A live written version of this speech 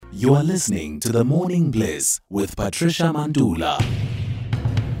You are listening to The Morning Bliss with Patricia Mandula.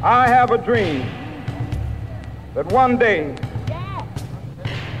 I have a dream that one day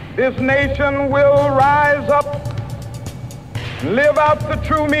this nation will rise up and live out the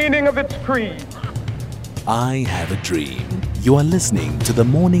true meaning of its creed. I have a dream. You are listening to The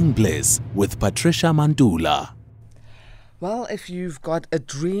Morning Bliss with Patricia Mandula. Well, if you've got a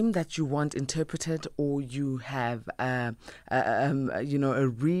dream that you want interpreted, or you have, a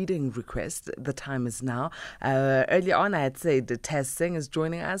reading request, the time is now. Earlier on, I had said that Taz Singh is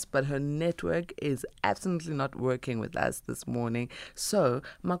joining us, but her network is absolutely not working with us this morning. So,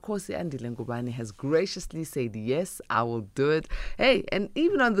 Makosi Andile Ngubane has graciously said, yes, I will do it. Hey, and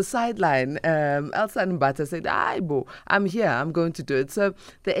even on the sideline, Elsa Mbata said, Aibo, I'm here, I'm going to do it. So,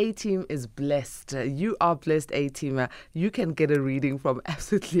 the A-team is blessed. You are blessed, A-teamer. You can get a reading from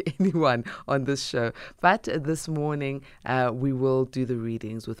absolutely anyone on this show. But this morning, we will do the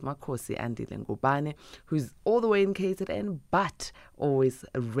readings with Makosi Andile Ngubane, who's all the way in KZN, but always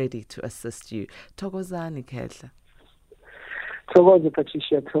ready to assist you. Thokozani Kehla. Thokoza,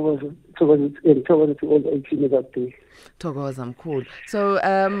 Patricia. Thokoza to all the 18 out there. Thokoza, I'm cool. So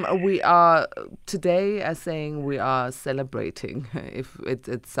we are today saying we are celebrating, if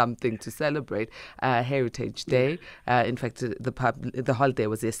it's something to celebrate, Heritage Day. In fact, the holiday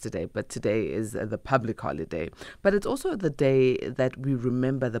was yesterday, but today is the public holiday. But it's also the day that we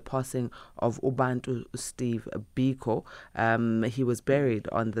remember the passing of Ubantu Steve Biko. He was buried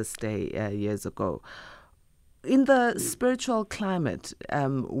on this day years ago. In the spiritual climate,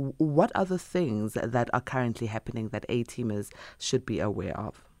 what are the things that are currently happening that A-teamers should be aware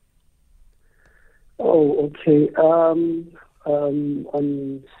of? Oh, okay. On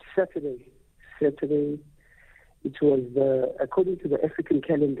Saturday, it was according to the African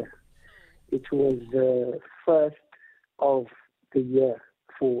calendar, it was the first of the year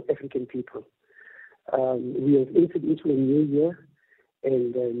for African people. We have entered into a new year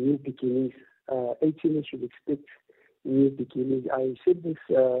and new beginnings. 18 should expect new beginnings. I said this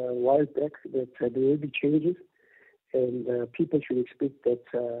a while back that there will be changes, and people should expect that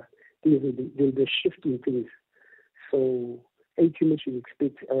there will be a shift in things. So 18 should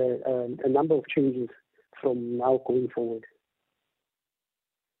expect a number of changes from now going forward.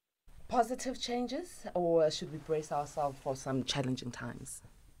 Positive changes, or should we brace ourselves for some challenging times?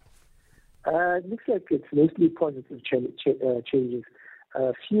 It looks like it's mostly positive changes.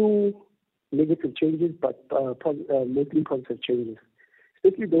 A few negative changes, but mostly positive changes.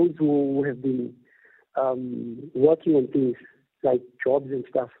 Especially those who have been working on things like jobs and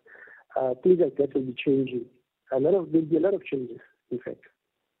stuff. Things like that will be changing. There'll be a lot of changes, in fact.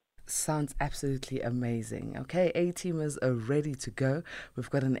 Sounds absolutely amazing. Okay, A-teamers are ready to go. We've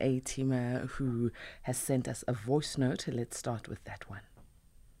got an A-teamer who has sent us a voice note. Let's start with that one.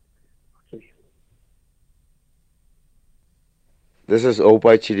 This is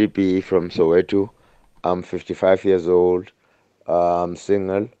Opa Chidipi from Soweto. I'm 55 years old. I'm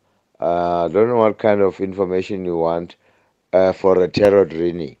single. I don't know what kind of information you want for a tarot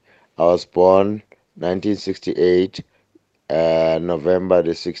reading. I was born 1968, November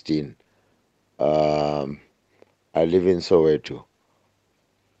the 16th. I live in Soweto.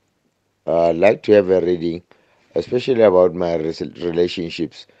 I'd like to have a reading, especially about my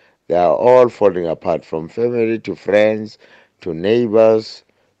relationships. They are all falling apart, from family to friends to neighbors,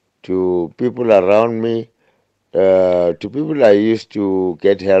 to people around me, to people I used to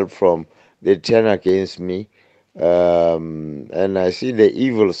get help from. They turn against me, and I see the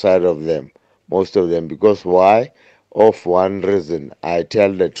evil side of them, most of them. Because why? Of one reason: I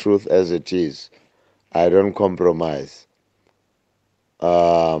tell the truth as it is. I don't compromise.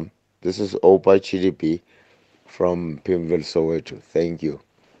 This is Opa Chidipi from Pimville, Soweto. Thank you.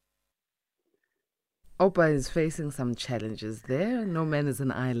 Opa is facing some challenges there. No man is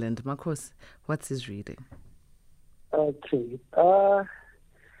an island. Marcos, what's his reading? Okay.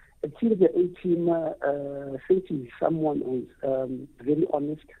 It seems the 18 since he's someone who's very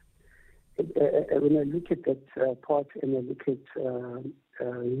honest. When I look at that part and I look at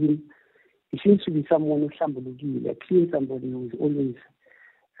him, he seems to be someone who's a clean somebody who's always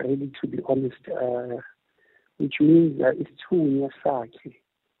ready to be honest, which means it's true in your psyche.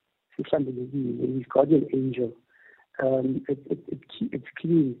 He's guardian angel. It's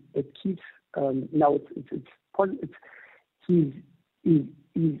clean. It keeps now. He's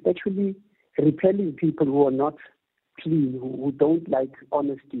actually repelling people who are not clean, who don't like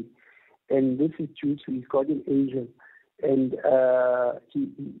honesty, and this is due to his guardian angel. And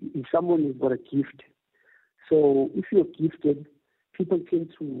he's someone who's got a gift. So if you're gifted, people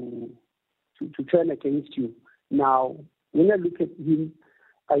tend to turn against you. Now, when I look at him,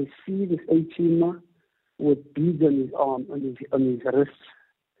 I see this 18er with beads on his arm, on his wrists.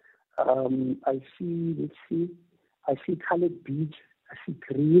 I see colored beads. I see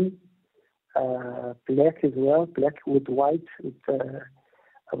green, black as well, black with white, with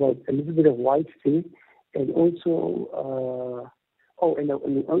about a little bit of white there, and also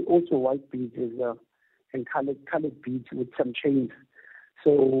also white beads as well, and colored beads with some chains.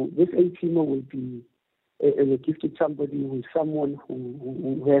 So this 18er will be a gift to somebody who's someone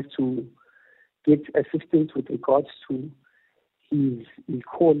who has to get assistance with regards to his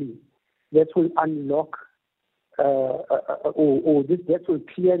calling. That will unlock that will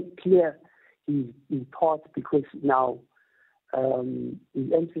clear his path, because now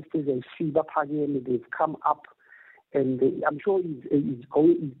his ancestors and Shiva Pagani, they've come up, and I'm sure he's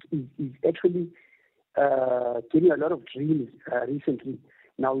actually getting a lot of dreams recently.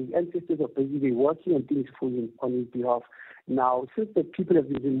 Now his ancestors are busy working on things for him on his behalf. Now, since the people have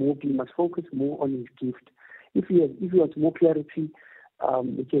been removed, he must focus more on his gift. If he wants more clarity,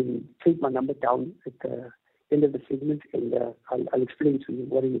 you can take my number down at the end of the segment, and I'll explain to you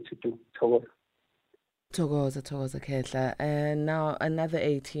what he needs to do. Togoza Ketla. And now another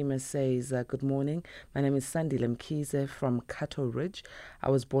A-teamer says, good morning. My name is Sandile Mkhize from Cato Ridge. I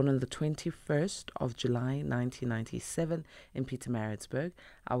was born on the 21st of July, 1997 in Pietermaritzburg.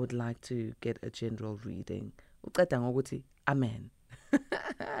 I would like to get a general reading. Amen.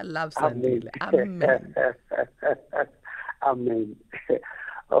 I love Sandile. Amen. Amen.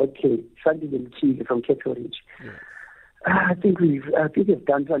 Okay, Sandile Mkhize from Cato Ridge. Yes. I think we've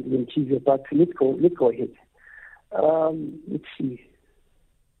done something in Kizia, but let's go ahead. Let's see.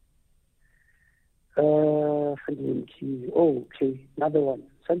 Sandy Kizia. Oh, okay, another one.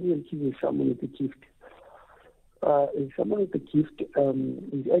 Sandy Kizia is someone with a gift. Is someone with a gift.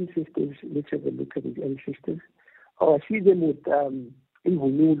 His ancestors. Let's have a look at his ancestors. Oh, I see them with in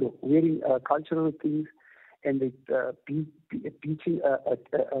Vunulo, wearing cultural things, and they beating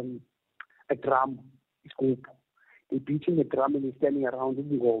a drum. Scoop. They're beating the drum and he's standing around in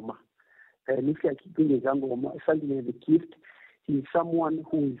the Ngoma. Looks like he's doing a Zangoma. Something as a gift. He's someone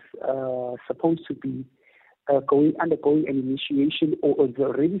who's supposed to be undergoing an initiation, or has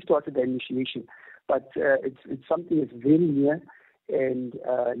already started the initiation. But it's something that's very near, and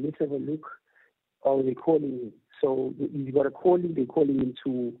let's have a look. Oh, they're calling him. So he's got a calling. They're calling him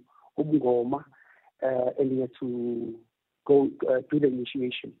to Ngoma, and he has to go do the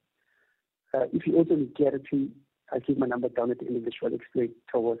initiation. If you also need clarity, I'll keep my number down at the end of the show. I'll explain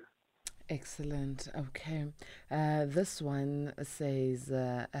towards. Excellent. Okay. This one says,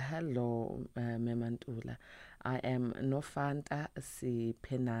 hello, Memantula. I am Nofanta Si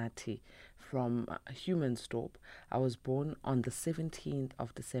Penati from Humansdorp. I was born on the 17th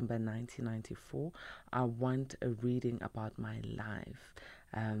of December 1994. I want a reading about my life,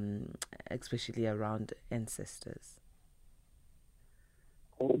 especially around ancestors.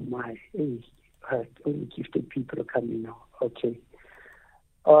 Oh my, only gifted people are coming now. Okay.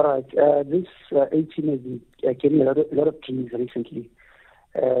 All right. This 18 has been getting a lot of dreams recently.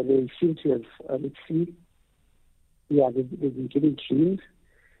 They seem to have, let's see. Yeah, they've been getting dreams.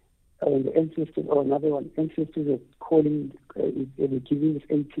 And the ancestors, or another one, ancestors are calling, they're giving this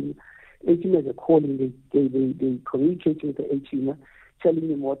 18. 18 as a calling, they communicate with the 18, telling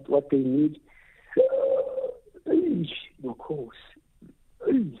them what they need. Of course.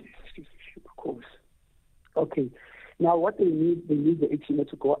 Of course. Okay. Now, what they need the 18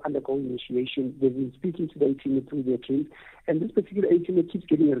 to undergo initiation. They've been speaking to the 18 through their dreams, and this particular 18 keeps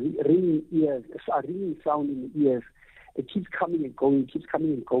getting a ringing sound in the ears. It keeps coming and going. It's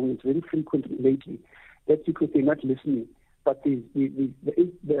very frequent lately. That's because they're not listening. But the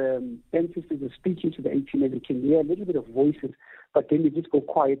ancestors are speaking to the 18, and they can hear a little bit of voices, but then they just go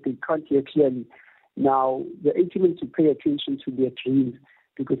quiet. They can't hear clearly. Now, the 18 need to pay attention to their dreams,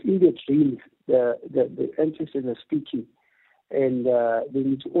 because in their dreams, the ancestors are speaking, and they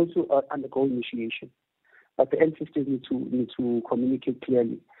need to also undergo initiation. But the ancestors need to communicate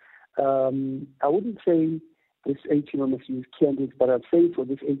clearly. I wouldn't say this 18 must use candles, but I'd say for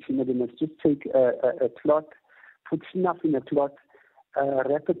this 18 they must just take a cloth, put snuff in a cloth,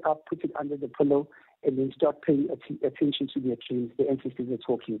 wrap it up, put it under the pillow, and then start paying attention to their dreams. The ancestors are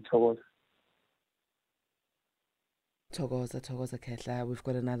talking towards. Togoza Ketla. We've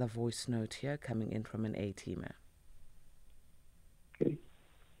got another voice note here coming in from an A-teamer. Okay.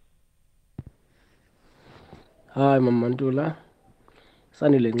 Hi, Mamandula.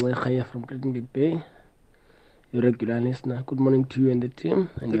 Sunny Lengwe from Clinton Bay. Your regular listener. Good morning to you and the team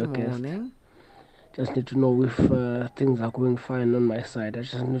and your guest. Good morning. Just need to know if things are going fine on my side. I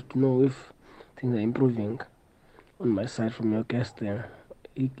just need to know if things are improving on my side from your guest there.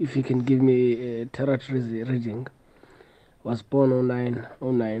 if you can give me a territory reading. Was born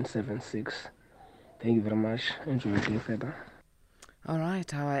 090976. Thank you very much. Enjoy your day further. All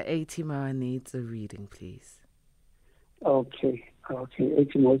right, our 80 needs a reading, please. Okay.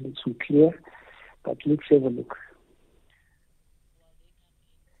 18 wasn't too clear, but let's have a look.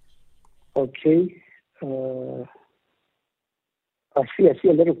 Okay. I see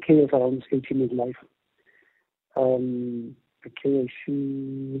a lot of chaos around this 18 life. Okay,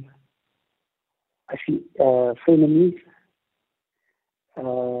 I see families.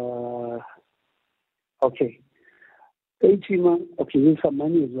 Okay. 18, okay, with some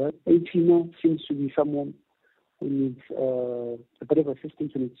money as well. 18 seems to be someone who needs a bit of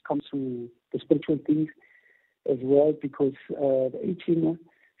assistance when it comes to the spiritual things as well, because the 18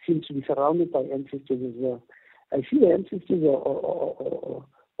 seems to be surrounded by ancestors as well. I see the ancestors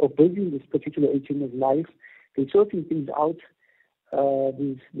are busy in this particular 18's life. They're sorting things out.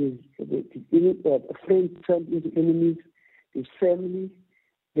 There's friends turned into enemies. There's family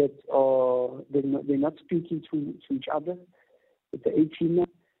that they're not speaking to each other with the 18,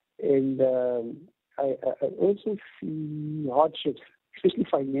 and I also see hardships, especially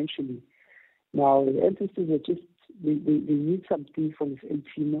financially. Now the ancestors are just they need something from this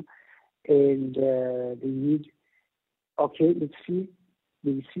 18, and they need. Okay, let's see.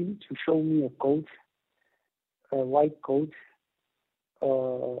 They seem to show me a goat, a white goat.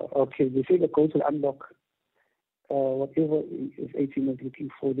 Okay, they say the goat will unlock whatever is 18 is looking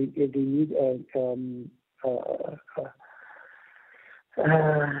for. They need an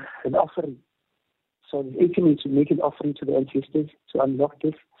offering. So the 18 is to make an offering to the ancestors to unlock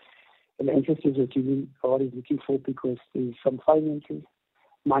this. And the ancestors are giving what he's looking for, because there's some finances,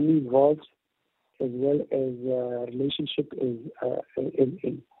 money involved, as well as relationship in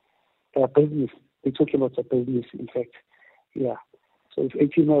business. They're talking about the business, in fact. Yeah. So if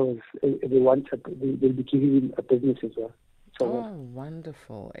 18 was, they want, they'll be giving him a business as well. So,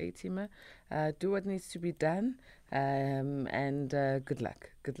 wonderful. 18, do what needs to be done, and good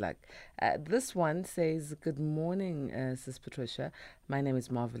luck. Good luck. This one says, good morning, Sis Patricia. My name is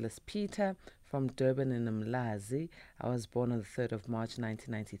Marvelous Peter from Durban in Umlazi. I was born on the 3rd of March,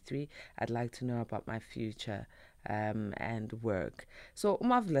 1993. I'd like to know about my future and work. So,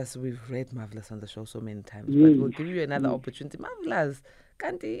 Marvelous, we've read Marvelous on the show so many times, but we'll give you another opportunity. Marvelous,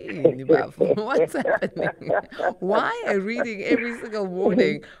 what's happening? Why are you reading every single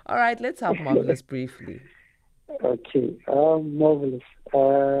morning? All right, let's have Marvelous briefly. Okay, Marvelous.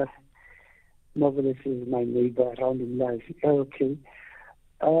 Marvelous is my neighbor around in life. Okay.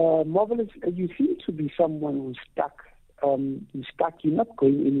 Marvelous, you seem to be someone who's stuck. You're stuck, you're not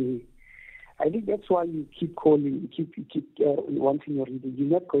going anywhere. I think that's why you keep calling, you keep wanting your reading. You're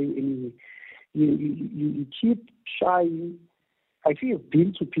not going anywhere. You keep shying. I feel you've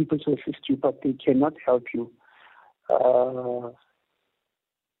been to people to assist you, but they cannot help you.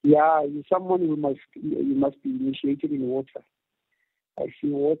 You're someone who you must be initiated in water. I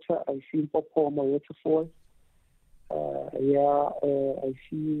see water. I see Popoma waterfall. I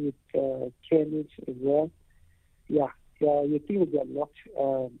see you with cannons as well. Your thing will be unlocked.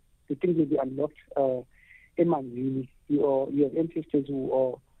 The things will be unlocked. Emanzini, you have ancestors who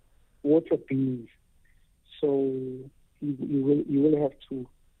are water beings. So you will have to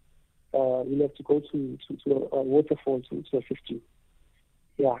go to a waterfall to assist you.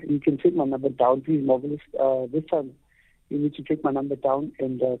 Yeah, you can take my number down, please, Marvelous. This time you need to take my number down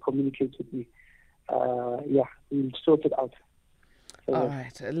and communicate with me. We'll sort it out. All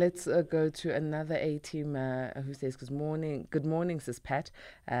right, let's go to another A-team who says, good morning, Sis Pat.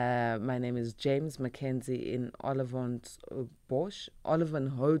 My name is James Mackenzie in Olivenhout Bosch. I was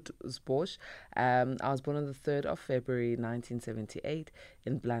born on the 3rd of February 1978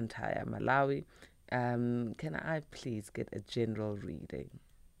 in Blantyre, Malawi. Can I please get a general reading?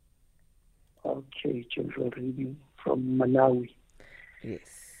 Okay, general reading from Malawi.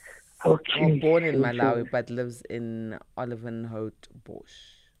 Yes. Okay. Born in Malawi, but lives in Olivenhout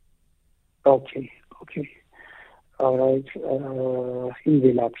Bosch. Okay. All right. In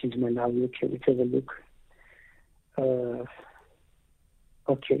Villa, please, Malawi. Okay, let's have a look.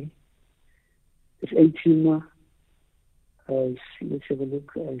 Okay. It's 18. I see. Let's have a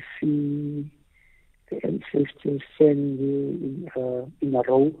look. I see the ancestors standing in a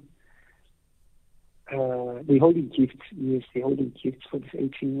row. They're holding gifts. Yes, they're holding gifts for this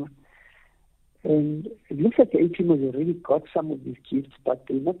 18. And it looks like the 18 has already got some of these gifts, but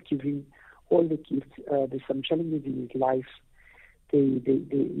they're not giving all the gifts. There's some challenges in his life. His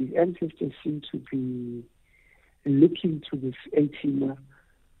ancestors seem to be looking to this 18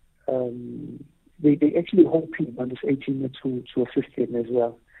 they actually hoping on this ATM to assist them as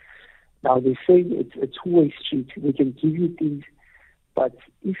well. Now they say it's a two-way street. They can give you things, but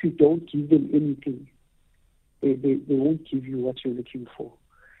if you don't give them anything, they won't give you what you're looking for.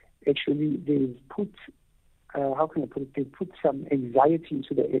 Actually, they put how can I put it? They put some anxiety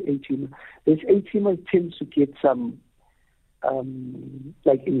into the ATM. This ATM tends to get some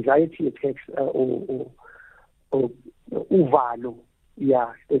like anxiety attacks or uvalo.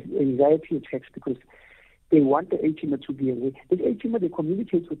 Yeah, there's anxiety attacks because they want the ATM to be away. This ATM, they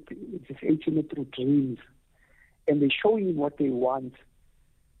communicate with this ATM through dreams, and they show him what they want,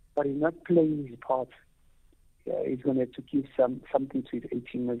 but he's not playing his part. He's going to have to give something to his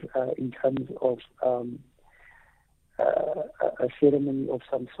ATM in terms of a ceremony of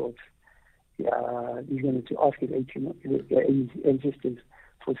some sort. He's going to ask his ATM, his ancestors,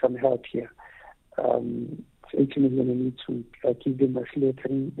 for some help here. So ATM is going to need to give them a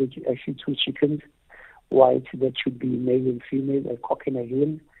slaughtering, actually 2 chickens, white, that should be male and female, a cock and a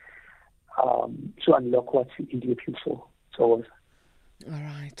hen, to unlock what he's looking for. So, all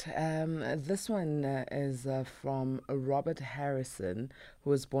right. This one is from Robert Harrison, who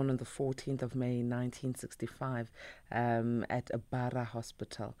was born on the 14th of May, 1965, at Abara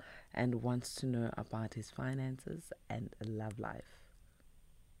Hospital, and wants to know about his finances and love life.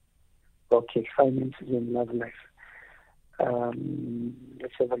 Okay, finances and love life.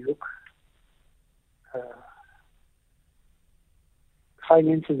 Let's have a look.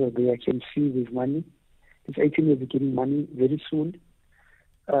 Finances are there. I can see with money. This 18 will be getting money very soon.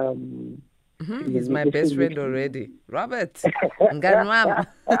 He's my best friend already. Robert.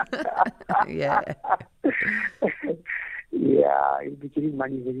 Yeah. Yeah, he'll be getting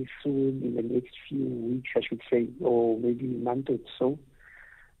money very soon, in the next few weeks, I should say, or maybe a month or so.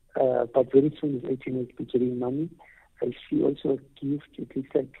 But very soon his 18 will be getting money. I see also a gift. It looks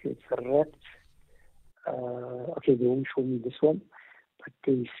like it's wrapped. Okay, they won't show me this one, but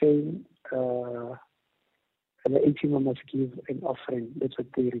they say the 18 must give an offering. That's what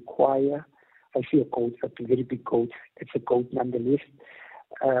they require. I see a goat, a very big goat. It's a goat nonetheless.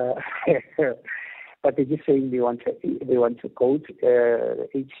 But they're just saying they want a goat. The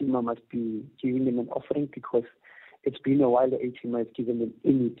 18 must be giving them an offering because it's been a while the 18 has given them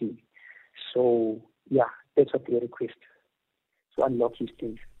anything. So yeah, that's what they request. To unlock his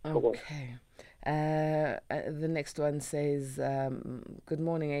things. Okay. The next one says, good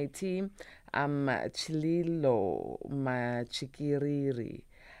morning, A-Team. I'm Chililo Machikiriri.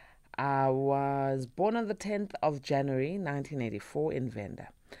 I was born on the 10th of January, 1984 in Venda.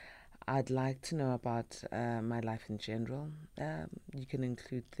 I'd like to know about my life in general. You can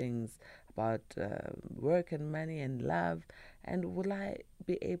include things about work and money and love. And will I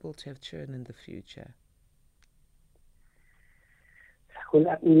be able to have children in the future?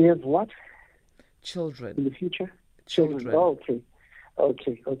 Well, we have what? Children. In the future? Children. Oh, okay.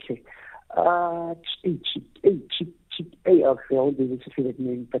 Hey, okay, I won't be able to say that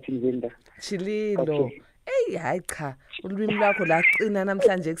name, but in Venda. Chililo. Hey, hayi cha. Ulwimi lwakho laqina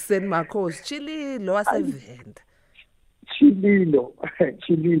namhlanje ekuseni makhosi. Chililo wasevenda.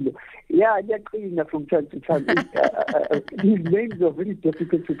 Chililo. Yeah, they're from time to time. These names are very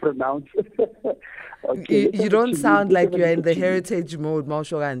difficult to pronounce. Okay, you don't sound like you're in the heritage mode,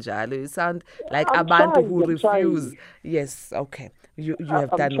 Mausho Ganjalo. You sound like abantu who refuse. Yes, okay. You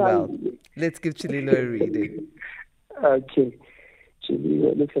have done well. Let's give Chililo a reading. Okay.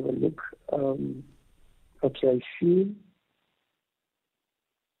 Chililo, let's have a look. Okay, I see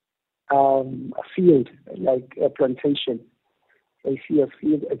a field, like a plantation. I see a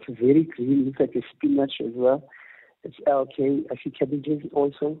field. It's very green. Looks like a spinach as well. It's okay. I see cabbages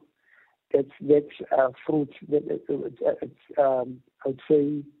also. That's fruit. It's I would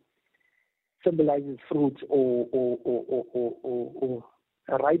say symbolizes fruit or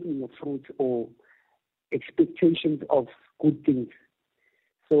a ripening of fruit or expectations of good things.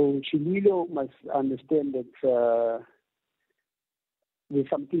 So Chililo must understand that there's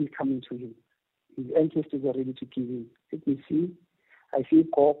something coming to him. His ancestors are ready to give him. Let me see. I see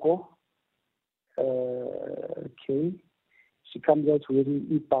Coco. Okay. She comes out wearing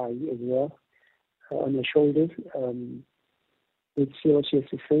ipai as well on her shoulders. Let's see what she has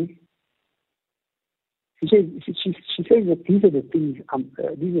to say. She says that these are the things.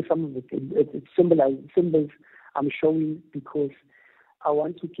 These are some of the things. It symbols I'm showing because I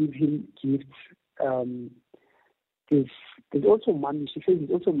want to give him gifts. There's also money. She says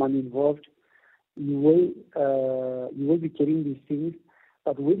there's also money involved. You will be getting these things,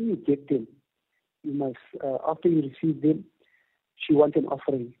 but when you get them, you must after you receive them, she wants an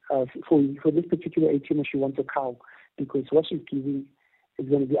offering. For this particular ATM, she wants a cow because what she's giving is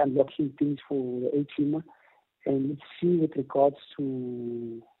going to be unlocking things for the A-teamer. And see, with regards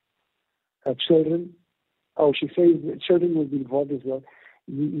to children, she says that children will be involved as well.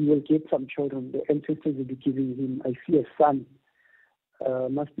 He will get some children. The ancestors will be giving him, I see a son,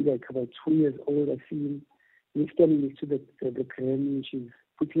 must be like about 2 years old. I see him. He's standing next to the granny. She's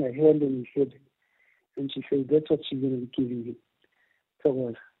putting her hand on his head. And she says that's what she's going to be giving him.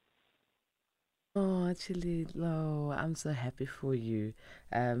 So Oh, actually, no, I'm so happy for you.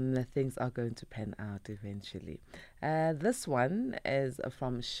 Things are going to pan out eventually. This one is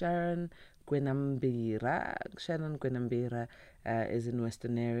from Sharon Gwenambira. Sharon Gwenambira is in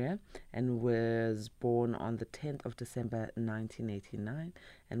Western area and was born on the 10th of December 1989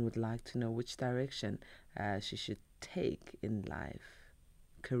 and would like to know which direction she should take in life,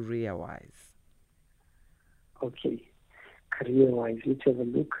 career-wise. okay, career-wise, let's have a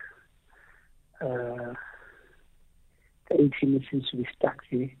look. The 18 seems to be stuck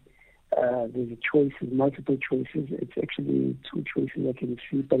there. There's choices, multiple choices. It's actually 2 choices I can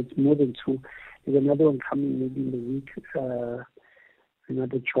see, but it's more than 2. There's another one coming maybe in the week,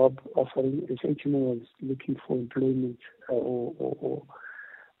 another job offering. This 18 was looking for employment or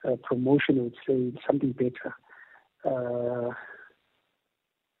promotion, I would say, something better.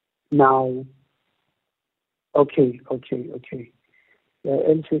 Now, okay. The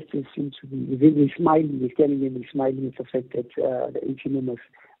ancestors seem to be, they're smiling, they're standing there, they're smiling at the fact that the 18 must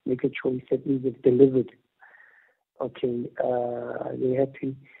make a choice that means they've delivered. Okay, they're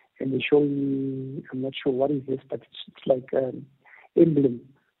happy, and they're showing me, I'm not sure what is this, but it's like an emblem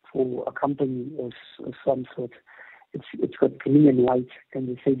for a company or some sort. It's got green and white, and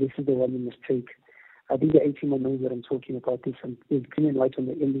they say this is the one you must take. I think the 18 knows what I'm talking about. There's green and white on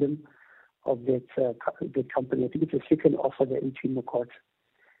the emblem of that company. I think it's a second offer the 18 got.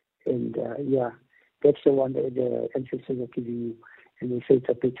 And that's the one that the ancestors are giving you. And they say it's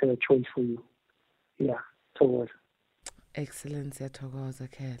a better choice for you. Yeah, towards. Excellent, Siyathokoza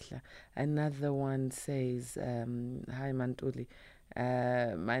Kehla. Another one says, hi Mantuli,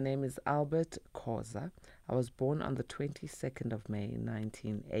 my name is Albert Koza. I was born on the 22nd of May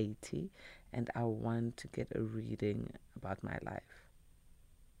 1980 and I want to get a reading about my life.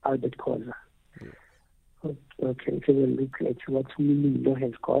 Albert Koza. Yes. Okay, so we'll look at what Milo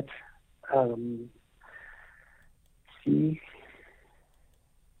has got. See.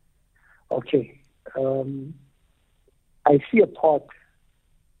 Okay. I see a part,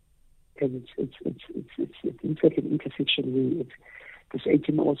 and it's like an intersection where this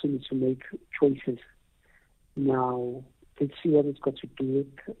 18 also needs to make choices. Now, let's see what it's got to do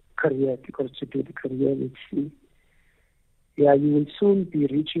with career. It's got to do with the career. Let's see. Yeah, you will soon be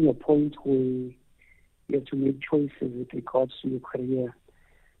reaching a point where you have to make choices with regards to your career.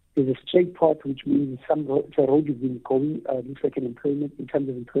 There's a straight path, which means it's a road you've been going, looks like an employment, in terms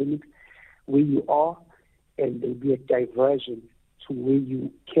of employment, where you are, and there'll be a diversion to where you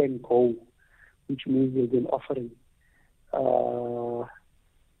can go, which means there's an offering.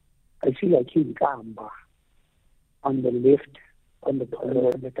 I feel like in Gamba, on the left, on the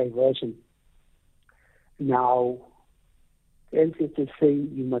diversion. Now, the ancestors say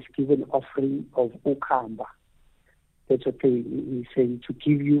you must give an offering of Okamba. That's what we say, to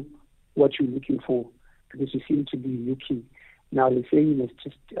give you what you're looking for, because you seem to be looking. Now they say you must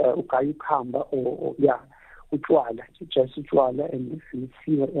just Ukayukamba or Utwala, just Utwala, and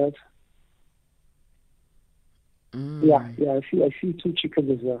see what else. Yeah, I see 2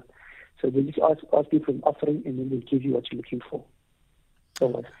 chickens as well. So they just ask you for an offering, and then they give you what you're looking for. So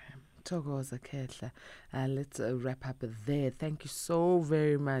what? Thokoza Kehla. Let's wrap up there. Thank you so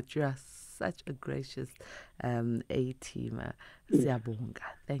very much. You are such a gracious A-teamer. Siyabonga.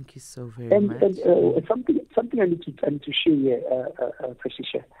 Thank you so very much. And something I need to share here,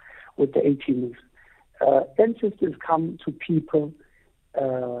 Patricia, with the A-teamers. Ancestors come to people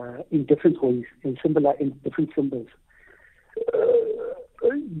in different ways, in different symbols.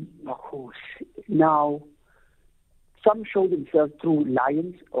 Now, some show themselves through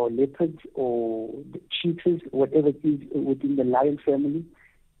lions or leopards or cheetahs, whatever it is within the lion family,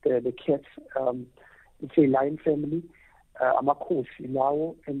 the cats, let's say lion family, Amakhosi,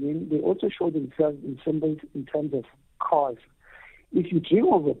 Lao, and then they also show themselves in symbols in terms of cars. If you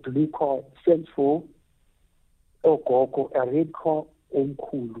dream of a blue car, it stands for Ogoko, a red car,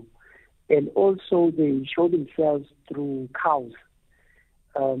 Omkulu. And also they show themselves through cows.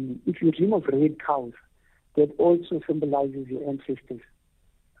 If you dream of red cows, that also symbolizes your ancestors.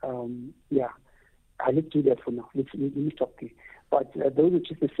 Let's do that for now. Let me stop there. But those are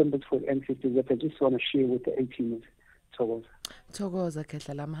just the symbols for ancestors that I just want to share with the A-teamers. Thokoza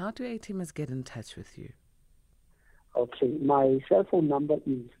Kehla, how do A-teamers get in touch with you? Okay, my cell phone number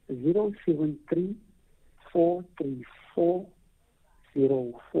is 073 434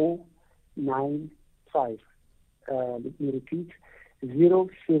 0495. Let me repeat,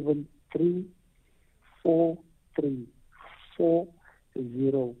 073 434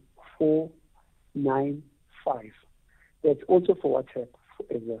 0495. That's also for WhatsApp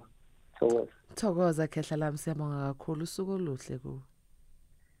as well. So, Thokoza khehla lami, siyabonga kakhulu, usuku oluhle kuwe.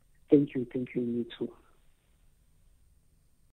 thank you, you too.